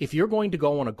 is if you're going to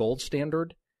go on a gold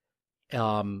standard,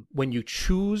 when you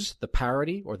choose the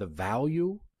parity or the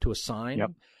value to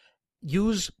assign,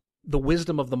 use the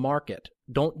wisdom of the market.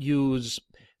 Don't use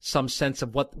some sense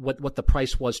of what the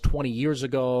price was 20 years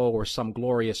ago or some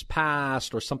glorious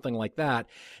past or something like that,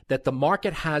 that the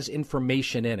market has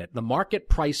information in it. The market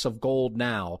price of gold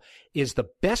now is the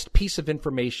best piece of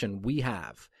information we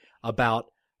have about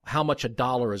how much a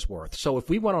dollar is worth. So if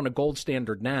we went on a gold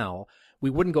standard now, We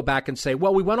wouldn't go back and say,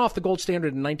 well, we went off the gold standard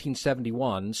in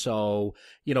 1971, so,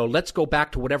 let's go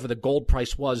back to whatever the gold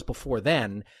price was before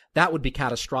then. That would be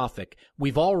catastrophic.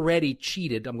 We've already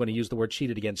cheated, I'm going to use the word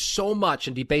cheated again, so much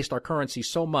and debased our currency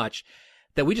so much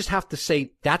that we just have to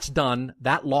say that's done.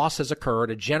 That loss has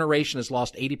occurred. A generation has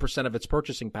lost 80% of its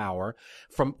purchasing power.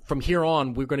 From here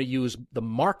on, we're going to use the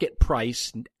market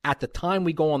price at the time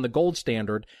we go on the gold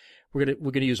standard. We're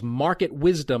going to use market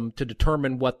wisdom to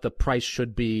determine what the price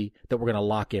should be that we're going to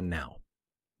lock in now.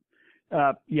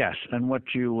 Yes, and what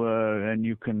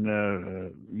you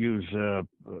can use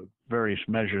various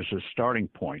measures as starting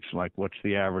points, like what's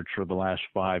the average for the last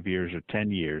 5 years or 10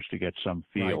 years to get some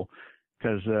feel,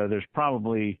 because there's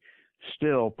probably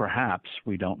still, perhaps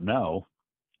we don't know,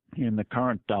 in the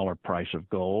current dollar price of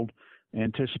gold,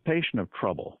 anticipation of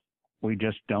trouble. We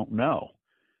just don't know.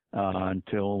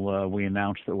 Until we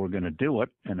announce that we're going to do it,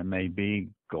 and it may be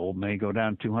gold may go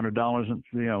down $200, and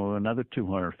another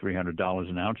 $200, $300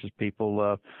 an ounce as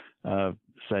people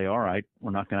say, all right,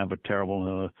 we're not going to have a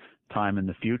terrible time in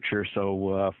the future,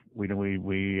 so we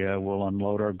will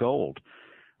unload our gold.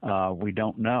 We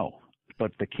don't know,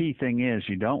 but the key thing is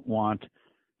you don't want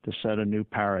to set a new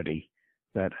parity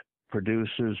that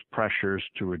produces pressures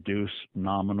to reduce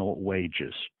nominal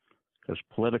wages. Because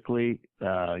politically,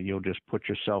 you'll just put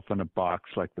yourself in a box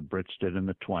like the Brits did in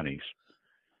the 1920s.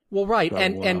 Well, right, so,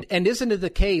 and isn't it the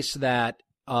case that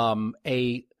an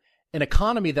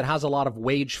economy that has a lot of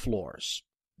wage floors,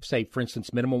 say, for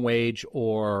instance, minimum wage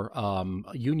or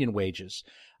union wages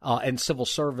and civil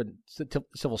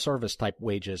service type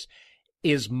wages,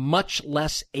 is much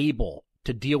less able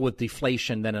to deal with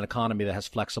deflation than an economy that has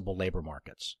flexible labor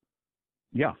markets?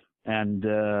 Yeah, and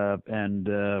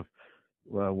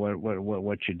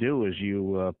what you do is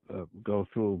you go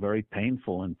through very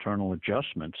painful internal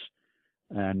adjustments,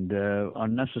 and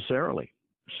unnecessarily.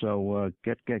 So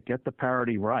get the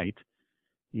parity right,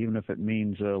 even if it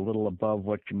means a little above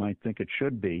what you might think it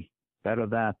should be. Better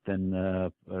that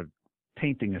than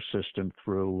tainting a system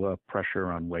through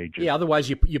pressure on wages. Yeah, otherwise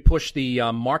you push the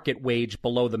market wage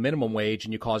below the minimum wage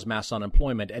and you cause mass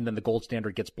unemployment, and then the gold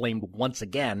standard gets blamed once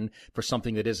again for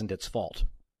something that isn't its fault.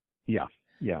 Yeah.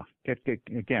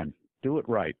 Again, do it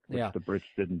right, which the Brits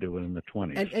didn't do it in the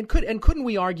 1920s. And couldn't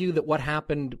we argue that what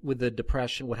happened with the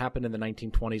Depression, what happened in the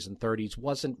 1920s and 30s,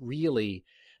 wasn't really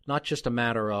not just a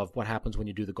matter of what happens when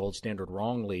you do the gold standard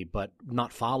wrongly, but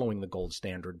not following the gold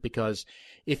standard? Because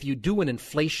if you do an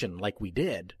inflation like we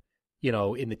did,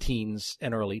 in the teens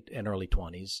and early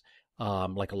 20s,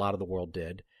 like a lot of the world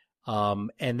did,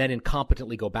 and then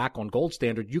incompetently go back on gold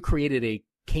standard, you created a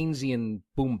Keynesian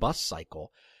boom-bust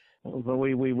cycle. Well,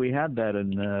 we had that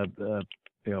in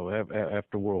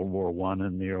after World War I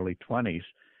in the early 1920s,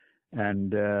 and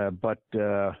but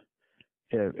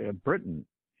Britain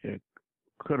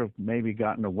could have maybe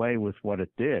gotten away with what it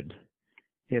did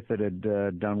if it had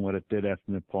done what it did after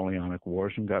the Napoleonic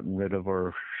Wars and gotten rid of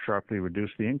or sharply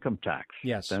reduced the income tax.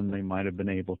 Yes, then they might have been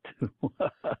able to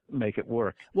make it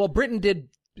work. Well, Britain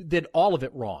did all of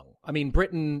it wrong. I mean,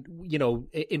 Britain,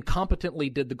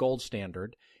 incompetently did the gold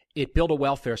standard. It built a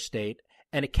welfare state,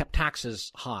 and it kept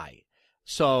taxes high.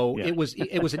 So it was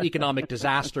an economic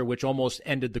disaster, which almost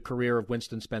ended the career of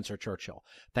Winston Spencer Churchill.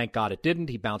 Thank God it didn't.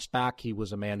 He bounced back. He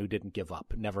was a man who didn't give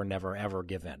up. Never, ever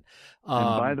give in.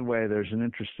 And by the way, there's an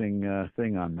interesting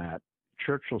thing on that.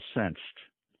 Churchill sensed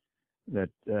that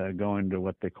going to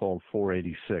what they called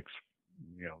 486,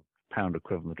 pound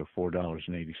equivalent of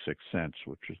 $4.86,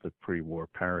 which is the pre-war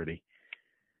parity,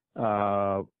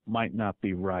 might not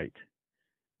be right.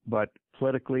 But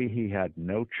politically, he had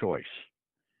no choice.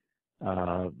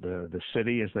 The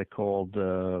city, as they called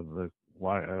the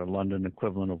London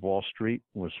equivalent of Wall Street,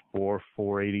 was for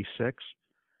 486.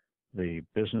 The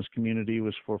business community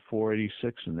was for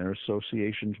 486, and their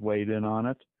associations weighed in on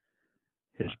it.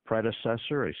 His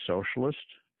predecessor, a socialist,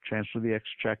 Chancellor of the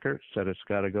Exchequer, said it's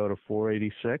got to go to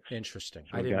 486. Interesting.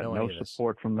 So I didn't know any of this. Got no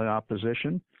support from the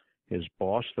opposition. His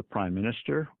boss, the prime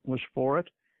minister, was for it.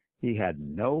 He had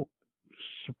no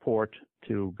support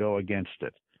to go against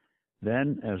it.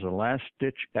 Then, as a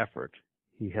last-ditch effort,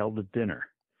 he held a dinner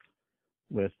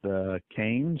with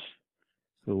Keynes,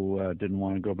 who didn't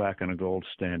want to go back on a gold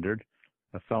standard,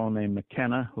 a fellow named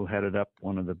McKenna, who headed up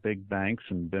one of the big banks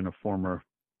and been a former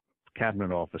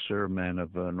cabinet officer, a man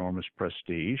of enormous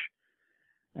prestige,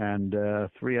 and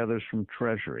three others from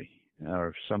Treasury,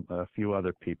 or a few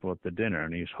other people at the dinner.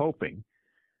 And he's hoping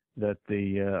that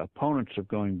the opponents of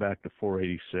going back to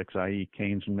 486, i.e.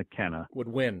 Keynes and McKenna, would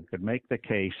win, could make the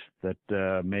case that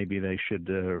maybe they should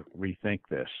rethink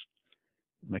this.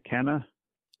 McKenna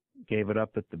gave it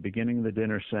up at the beginning of the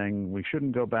dinner saying we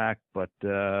shouldn't go back, but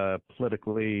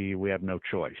politically we have no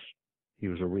choice. He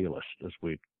was a realist, as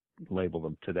we label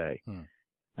them today.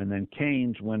 And then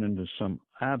Keynes went into some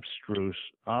obtuse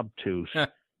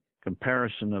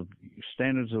comparison of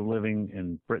standards of living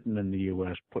in Britain and the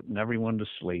U.S., putting everyone to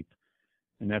sleep.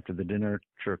 And after the dinner,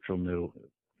 Churchill knew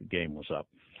the game was up.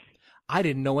 I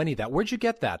didn't know any of that. Where'd you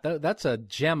get that? That's a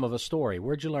gem of a story.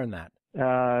 Where'd you learn that?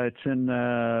 It's in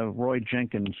Roy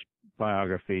Jenkins'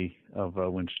 biography of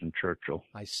Winston Churchill.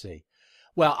 I see.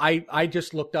 Well, I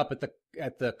just looked up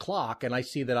at the clock, and I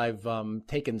see that I've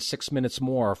taken 6 minutes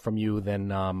more from you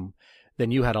than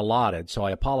you had allotted. So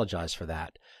I apologize for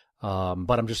that.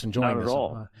 But I'm just enjoying this. Not at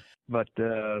all. But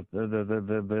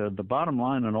the bottom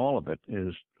line in all of it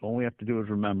is all we have to do is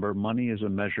remember money is a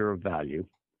measure of value,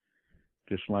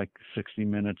 just like 60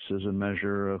 minutes is a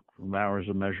measure of hours,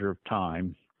 a measure of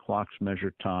time. Clocks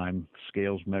measure time,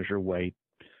 scales measure weight,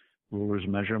 rulers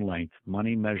measure length.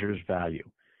 Money measures value.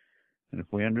 And if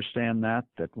we understand that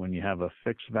when you have a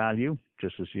fixed value,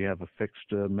 just as you have a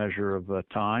fixed measure of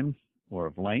time or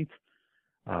of length,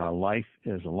 life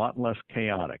is a lot less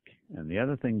chaotic. And the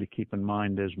other thing to keep in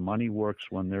mind is money works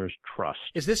when there's trust.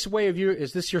 Is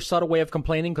this your subtle way of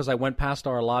complaining because I went past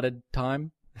our allotted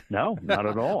time? No, not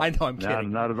at all. I know, I'm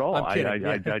kidding. Not at all. I'm kidding.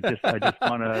 I just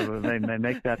want to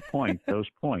make that point, those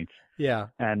points. Yeah,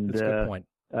 and that's a good point.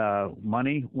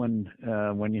 Money, when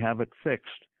you have it fixed,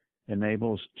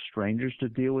 enables strangers to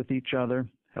deal with each other,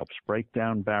 helps break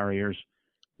down barriers,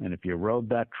 and if you erode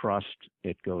that trust,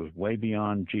 it goes way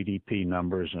beyond GDP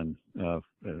numbers and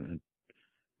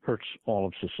hurts all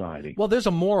of society. Well, there's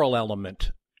a moral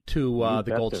element to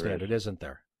the gold standard, isn't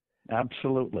there?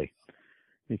 Absolutely.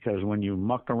 Because when you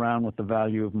muck around with the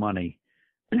value of money,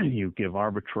 you give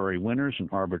arbitrary winners and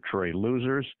arbitrary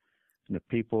losers. And if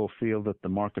people feel that the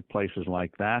marketplace is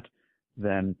like that,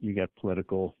 then you get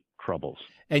political troubles,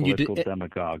 and political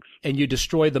demagogues. And you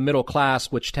destroy the middle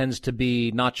class, which tends to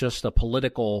be not just a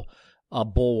political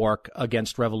bulwark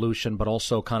against revolution, but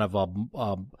also kind of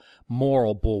a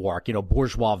moral bulwark,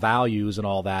 bourgeois values and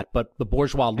all that. But the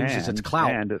bourgeois loses its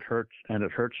clout. And it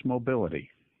hurts mobility,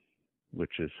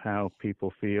 which is how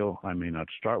people feel. I may not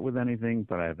start with anything,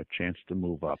 but I have a chance to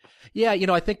move up. Yeah,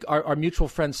 I think our mutual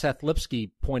friend Seth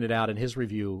Lipsky pointed out in his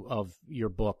review of your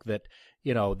book that,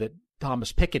 that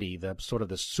Thomas Piketty, the sort of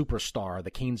the superstar,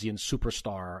 the Keynesian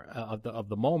superstar of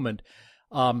the moment,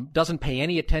 doesn't pay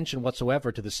any attention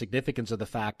whatsoever to the significance of the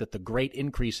fact that the great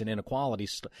increase in inequality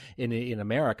in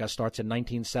America starts in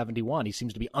 1971. He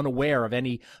seems to be unaware of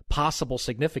any possible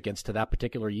significance to that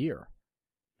particular year.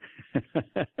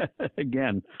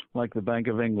 Again, like the Bank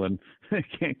of England,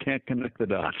 can't connect the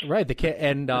dots. Right.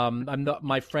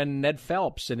 My friend Ned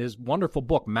Phelps, in his wonderful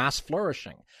book, Mass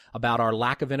Flourishing, about our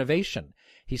lack of innovation,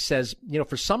 he says,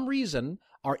 for some reason,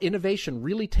 our innovation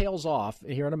really tails off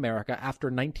here in America after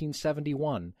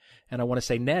 1971. And I want to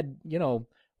say, Ned,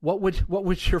 what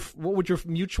would your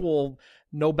mutual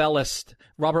Nobelist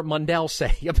Robert Mundell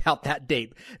say about that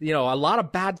date? A lot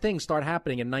of bad things start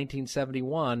happening in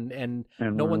 1971, and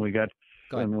when we got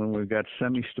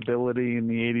semi-stability in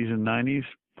the 80s and 90s,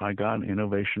 by God,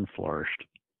 innovation flourished.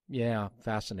 Yeah,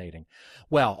 fascinating.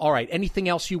 Well, all right. Anything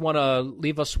else you want to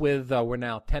leave us with? We're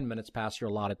now 10 minutes past your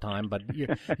allotted time, but you're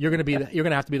going to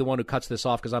have to be the one who cuts this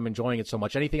off because I'm enjoying it so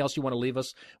much. Anything else you want to leave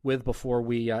us with before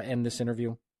we end this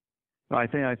interview? I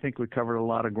think we covered a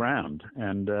lot of ground.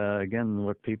 And again,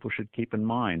 what people should keep in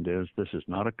mind is this is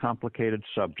not a complicated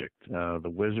subject. The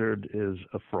wizard is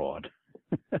a fraud.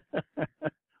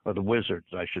 Or the wizards,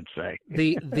 I should say.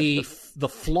 The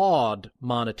flawed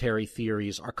monetary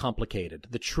theories are complicated.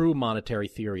 The true monetary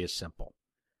theory is simple.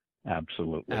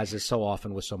 Absolutely. As is so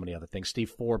often with so many other things.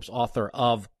 Steve Forbes, author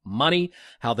of Money,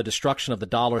 How the Destruction of the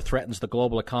Dollar Threatens the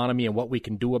Global Economy and What We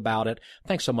Can Do About It.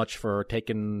 Thanks so much for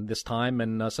taking this time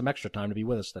and some extra time to be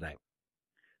with us today.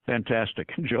 Fantastic.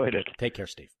 Enjoyed it. Take care,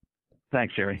 Steve.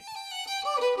 Thanks, Jerry.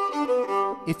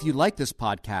 If you like this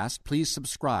podcast, please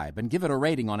subscribe and give it a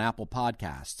rating on Apple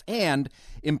Podcasts. And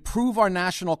improve our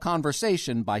national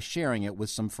conversation by sharing it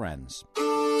with some friends.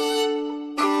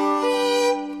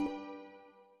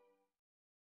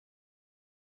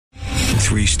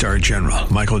 Three-star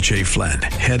General Michael J. Flynn,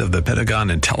 head of the Pentagon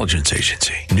Intelligence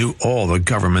Agency, knew all the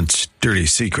government's dirty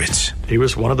secrets. He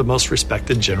was one of the most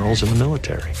respected generals in the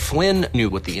military. Flynn knew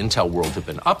what the intel world had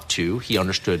been up to. He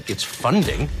understood its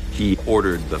funding. He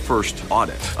ordered the first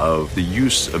audit of the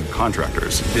use of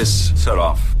contractors. This set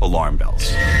off alarm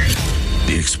bells.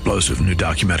 The explosive new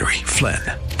documentary, Flynn,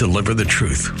 deliver the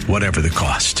truth, whatever the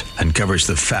cost, and covers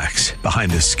the facts behind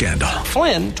the scandal.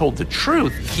 Flynn told the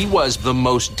truth. He was the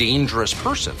most dangerous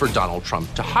person for Donald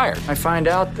Trump to hire. I find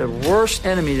out the worst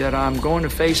enemy that I'm going to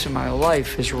face in my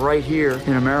life is right here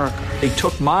in America. They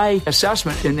took my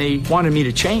assessment and they wanted me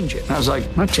to change it. And I was like,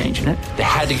 I'm not changing it. They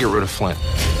had to get rid of Flynn.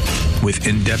 With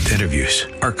in-depth interviews,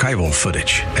 archival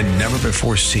footage, and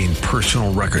never-before-seen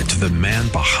personal records of the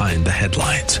man behind the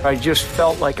headlines. I just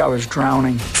felt like I was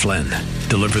drowning. Flynn,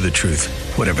 deliver the truth,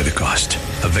 whatever the cost.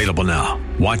 Available now.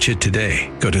 Watch it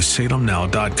today. Go to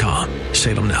salemnow.com.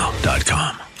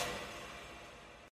 salemnow.com.